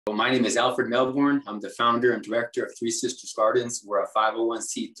My name is Alfred Melbourne. I'm the founder and director of Three Sisters Gardens. We're a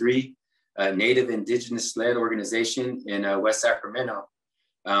 501c3 Native Indigenous-led organization in West Sacramento.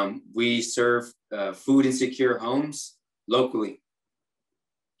 We serve food insecure homes locally.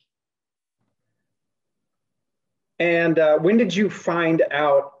 And when did you find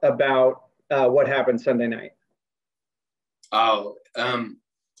out about what happened Sunday night? Well,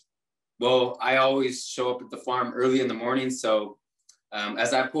 I always show up at the farm early in the morning. So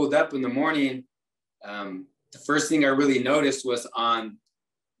as I pulled up in the morning, the first thing I really noticed was on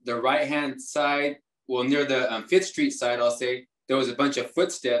the right-hand side, well, near the Fifth Street side, I'll say, there was a bunch of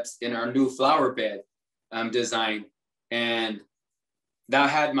footsteps in our new flower bed design. And that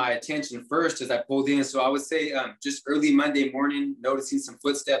had my attention first as I pulled in. So I would say just early Monday morning, noticing some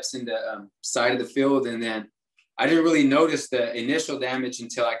footsteps in the side of the field. And then I didn't really notice the initial damage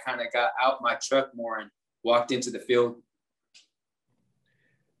until I kind of got out my truck more and walked into the field.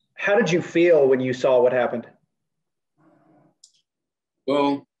 How did you feel when you saw what happened?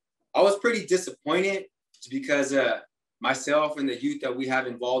 Well, I was pretty disappointed because myself and the youth that we have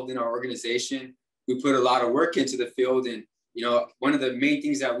involved in our organization, we put a lot of work into the field. And, you know, one of the main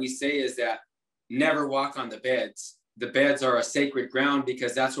things that we say is that never walk on the beds. The beds are a sacred ground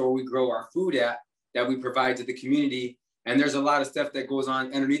because that's where we grow our food at, that we provide to the community. And there's a lot of stuff that goes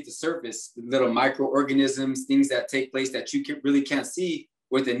on underneath the surface, little microorganisms, things that take place that you really can't see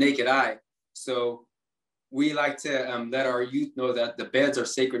with the naked eye. So we like to let our youth know that the beds are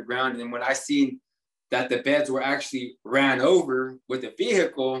sacred ground. And when I seen that the beds were actually ran over with a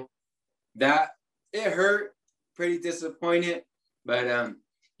vehicle, that it hurt, pretty disappointed. But,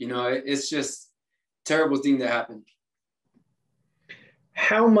 you know, it's just a terrible thing that happened.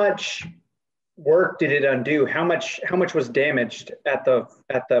 How much work did it undo? How much was damaged at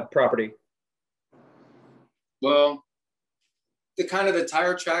the property? Well, the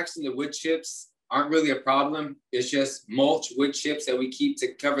tire tracks and the wood chips aren't really a problem. It's just mulch wood chips that we keep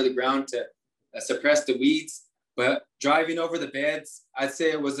to cover the ground to suppress the weeds. But driving over the beds, I'd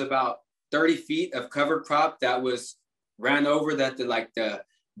say it was about 30 feet of cover crop that was ran over, that the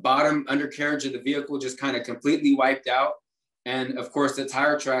bottom undercarriage of the vehicle just kind of completely wiped out. And of course, the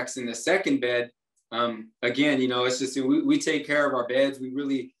tire tracks in the second bed, again, you know, it's just, we take care of our beds. We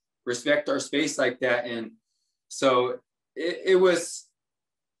really respect our space like that. And so it was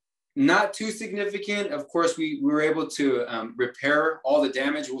not too significant. Of course, we were able to repair all the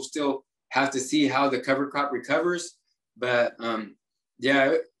damage. We'll still have to see how the cover crop recovers. But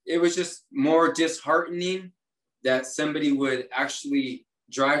yeah, it was just more disheartening that somebody would actually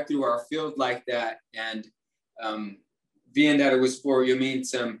drive through our field like that. And being that it was for,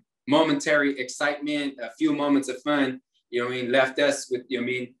 some momentary excitement, a few moments of fun, left us with,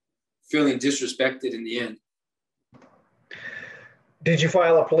 feeling disrespected in the end. Did you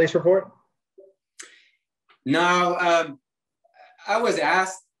file a police report? No, I was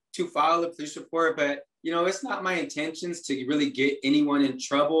asked to file a police report, but it's not my intentions to really get anyone in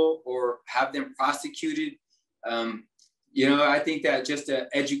trouble or have them prosecuted. I think that just an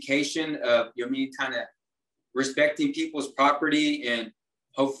education of, kind of respecting people's property, and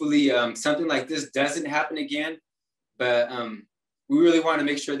hopefully something like this doesn't happen again. But we really want to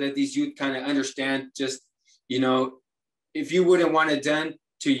make sure that these youth kind of understand just, if you wouldn't want it done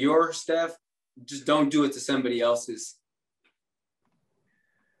to your stuff, just don't do it to somebody else's.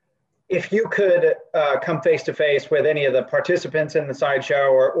 If you could come face to face with any of the participants in the sideshow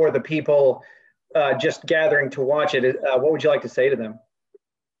or the people just gathering to watch it, what would you like to say to them?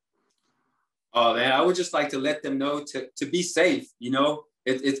 Oh man, I would just like to let them know to be safe.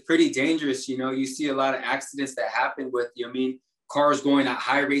 It's pretty dangerous. You see a lot of accidents that happen with, cars going at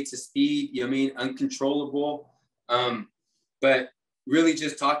high rates of speed, uncontrollable. But really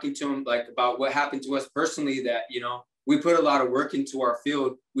just talking to them about what happened to us personally, that, we put a lot of work into our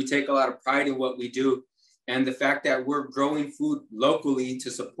field. We take a lot of pride in what we do. And the fact that we're growing food locally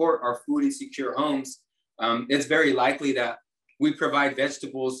to support our food insecure homes, it's very likely that we provide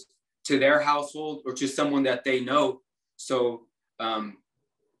vegetables to their household or to someone that they know. So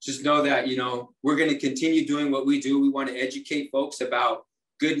just know that, we're going to continue doing what we do. We want to educate folks about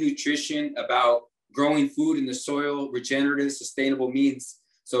good nutrition, about growing food in the soil, regenerative, sustainable means.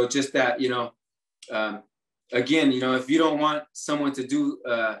 So just that, again, if you don't want someone to do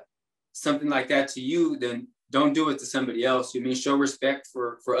something like that to you, then don't do it to somebody else. Show respect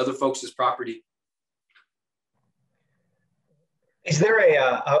for other folks' property. Is there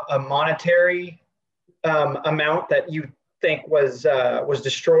a monetary amount that you think was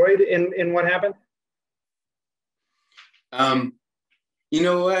destroyed in what happened? You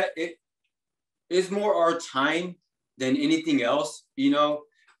know what? It's more our time than anything else.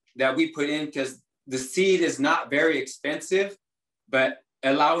 that we put in, because the seed is not very expensive, but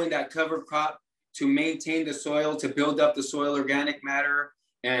allowing that cover crop to maintain the soil, to build up the soil organic matter,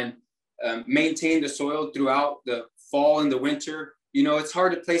 and maintain the soil throughout the fall and the winter. You know, it's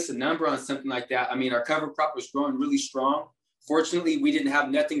hard to place a number on something like that. I mean, our cover crop was growing really strong. Fortunately, we didn't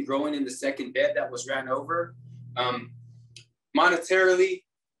have nothing growing in the second bed that was ran over. Monetarily,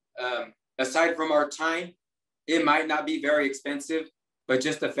 aside from our time, it might not be very expensive, but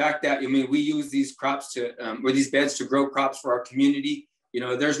just the fact that, I mean, we use these crops to, or these beds to grow crops for our community. You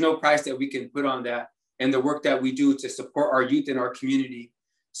know, there's no price that we can put on that, and the work that we do to support our youth in our community.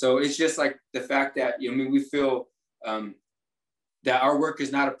 So it's just like the fact that, I mean, we feel that our work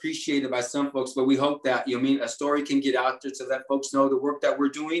is not appreciated by some folks, but we hope that, I mean, a story can get out there to let folks know the work that we're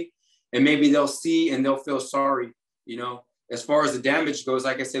doing, and maybe they'll see and they'll feel sorry. You know, as far as the damage goes,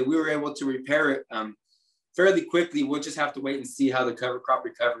 like I said, we were able to repair it fairly quickly. We'll just have to wait and see how the cover crop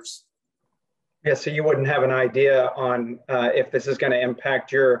recovers. Yeah, so you wouldn't have an idea on if this is going to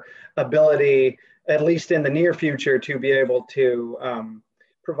impact your ability, at least in the near future, to be able to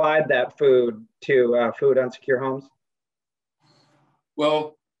provide that food to food unsecure homes?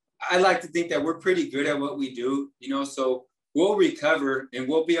 Well, I like to think that we're pretty good at what we do, you know, so we'll recover and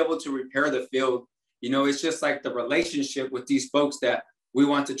we'll be able to repair the field. You know, it's just like the relationship with these folks that we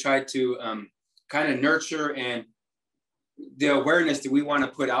want to try to kind of nurture, and the awareness that we want to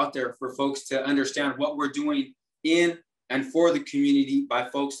put out there for folks to understand what we're doing in and for the community by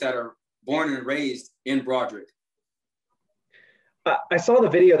folks that are born and raised in Broderick. I saw the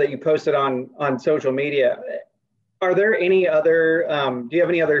video that you posted on social media. Are there any other, do you have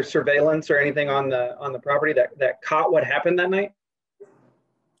any other surveillance or anything on the property that caught what happened that night?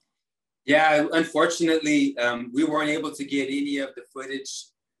 Yeah, unfortunately, we weren't able to get any of the footage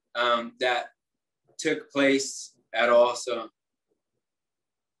that took place at all. So,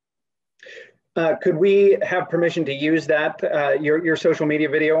 could we have permission to use that your social media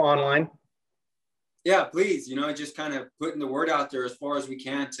video online? Yeah, please. You know, just kind of putting the word out there as far as we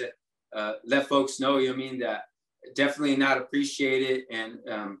can to let folks know. You know, I mean, that definitely not appreciated, and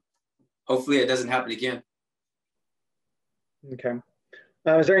hopefully it doesn't happen again. Okay.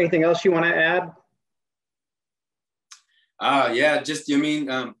 Is there anything else you want to add? Yeah, just, you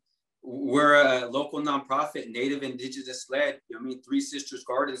mean, we're a local nonprofit, Native Indigenous led. You know, I mean, Three Sisters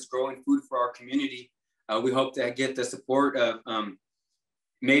Gardens, growing food for our community. We hope to get the support of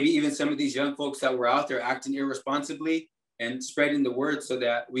maybe even some of these young folks that were out there acting irresponsibly, and spreading the word so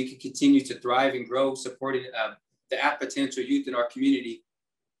that we can continue to thrive and grow, supporting the at potential youth in our community.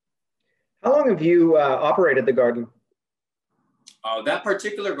 How long have you operated the garden? That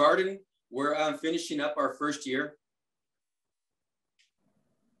particular garden, we're finishing up our first year.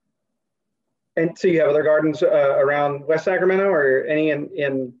 And so you have other gardens around West Sacramento, or any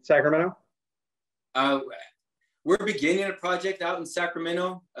in Sacramento? We're beginning a project out in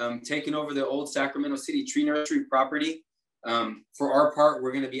Sacramento, taking over the old Sacramento City Tree Nursery property. For our part,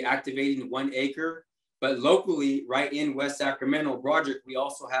 we're going to be activating 1 acre, but locally, right in West Sacramento, Broderick, we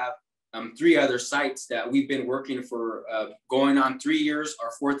also have 3 other sites that we've been working for going on 3 years.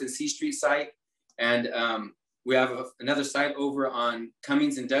 Our 4th and C Street site, and we have another site over on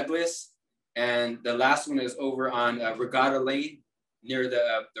Cummings and Douglas, and the last one is over on Regatta Lane near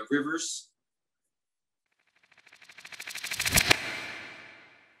the rivers.